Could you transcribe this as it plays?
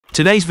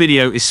Today's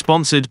video is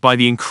sponsored by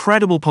the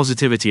incredible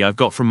positivity I've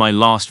got from my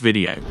last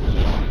video.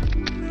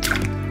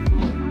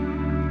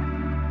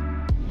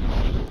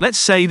 Let's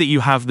say that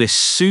you have this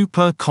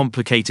super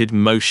complicated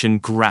motion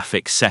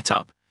graphic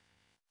setup.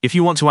 If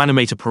you want to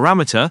animate a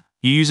parameter,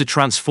 you use a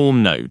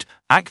transform node,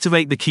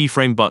 activate the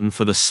keyframe button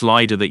for the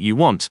slider that you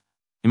want,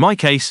 in my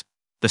case,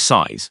 the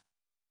size.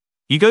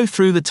 You go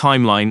through the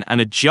timeline and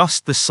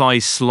adjust the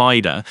size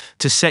slider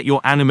to set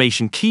your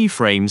animation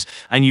keyframes,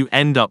 and you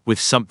end up with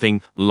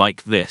something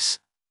like this.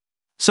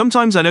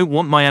 Sometimes I don't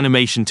want my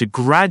animation to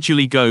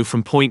gradually go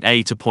from point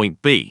A to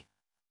point B.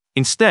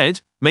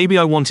 Instead, maybe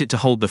I want it to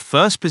hold the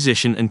first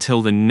position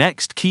until the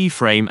next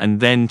keyframe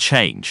and then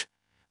change.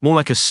 More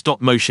like a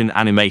stop-motion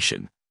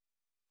animation.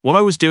 What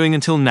I was doing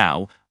until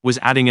now was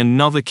adding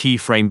another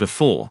keyframe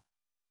before,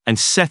 and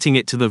setting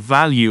it to the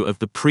value of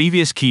the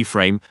previous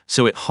keyframe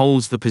so it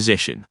holds the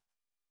position.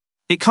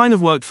 It kind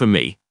of worked for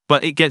me,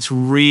 but it gets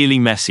really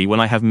messy when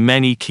I have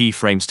many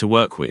keyframes to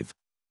work with,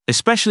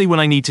 especially when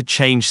I need to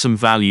change some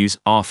values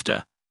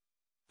after.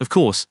 Of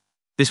course,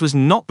 this was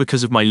not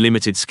because of my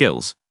limited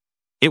skills.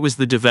 It was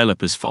the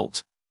developer's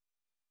fault.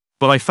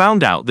 But I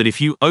found out that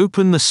if you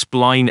open the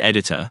spline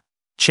editor,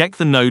 check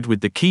the node with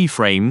the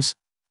keyframes,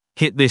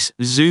 hit this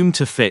Zoom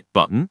to Fit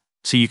button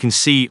so you can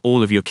see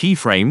all of your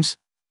keyframes,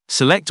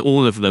 select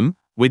all of them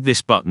with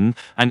this button,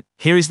 and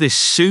here is this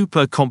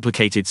super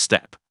complicated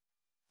step.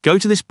 Go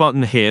to this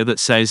button here that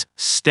says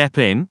Step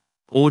In,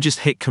 or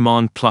just hit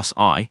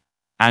Command+I,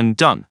 and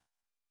done.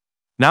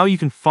 Now you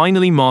can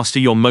finally master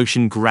your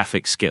motion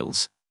graphic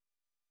skills.